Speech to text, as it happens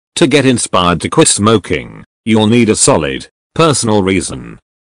To get inspired to quit smoking, you'll need a solid, personal reason.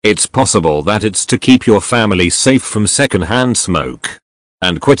 It's possible that it's to keep your family safe from secondhand smoke.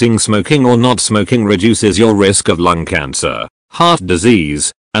 And quitting smoking or not smoking reduces your risk of lung cancer, heart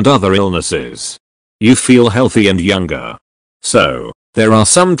disease, and other illnesses. You feel healthy and younger. So, there are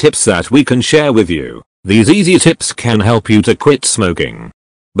some tips that we can share with you. These easy tips can help you to quit smoking.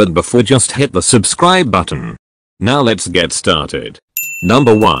 But before, just hit the subscribe button. Now let's get started.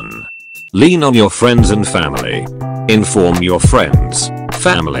 Number 1. Lean on your friends and family. Inform your friends,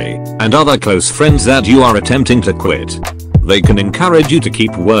 family, and other close friends that you are attempting to quit. They can encourage you to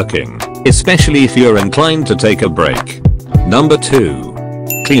keep working, especially if you're inclined to take a break. Number 2.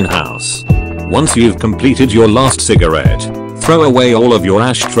 Clean house. Once you've completed your last cigarette, throw away all of your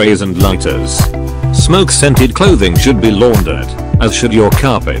ashtrays and lighters. Smoke-scented clothing should be laundered, as should your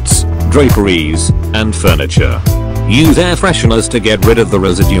carpets, draperies, and furniture. Use air fresheners to get rid of the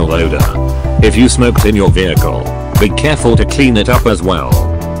residual odor. If you smoked in your vehicle, be careful to clean it up as well.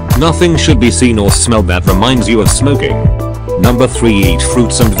 Nothing should be seen or smelled that reminds you of smoking. Number 3. Eat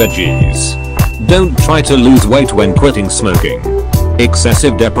fruits and veggies. Don't try to lose weight when quitting smoking.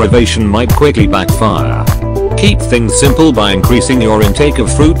 Excessive deprivation might quickly backfire. Keep things simple by increasing your intake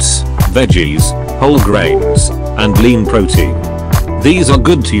of fruits, veggies, whole grains, and lean protein. These are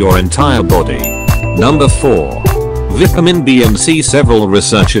good to your entire body. Number 4. Vitamin B and C. Several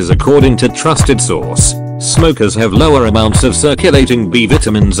researchers, according to trusted source, smokers have lower amounts of circulating B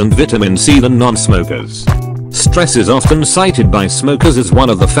vitamins and vitamin C than non-smokers. Stress is often cited by smokers as one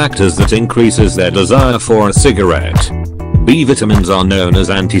of the factors that increases their desire for a cigarette. B vitamins are known as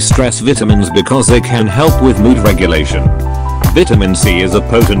anti-stress vitamins because they can help with mood regulation. Vitamin C is a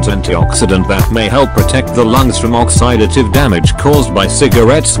potent antioxidant that may help protect the lungs from oxidative damage caused by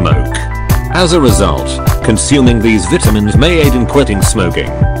cigarette smoke. As a result, consuming these vitamins may aid in quitting smoking.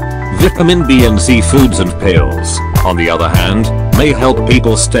 Vitamin B and C foods and pills, on the other hand, may help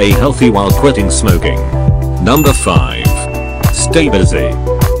people stay healthy while quitting smoking. Number 5. Stay busy.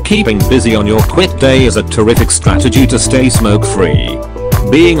 Keeping busy on your quit day is a terrific strategy to stay smoke-free.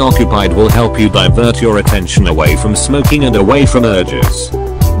 Being occupied will help you divert your attention away from smoking and away from urges.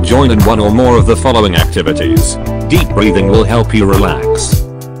 Join in one or more of the following activities. Deep breathing will help you relax.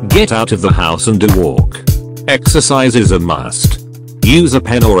 Get out of the house and do walk. Exercise is a must. Use a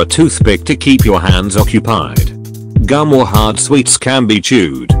pen or a toothpick to keep your hands occupied. Gum or hard sweets can be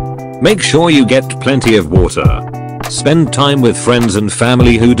chewed. Make sure you get plenty of water. Spend time with friends and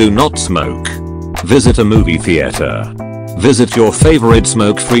family who do not smoke. Visit a movie theater. Visit your favorite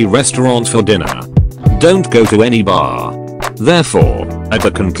smoke-free restaurant for dinner. Don't go to any bar. Therefore, at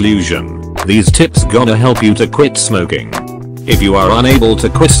the conclusion, these tips gonna help you to quit smoking. If you are unable to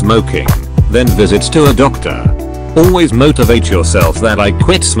quit smoking, then visit to a doctor. Always motivate yourself that I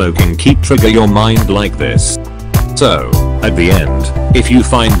quit smoking. Trigger your mind like this. So, at the end, if you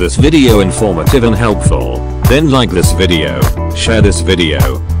find this video informative and helpful, then like this video, share this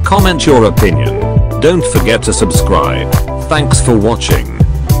video, comment your opinion. Don't forget to subscribe. Thanks for watching.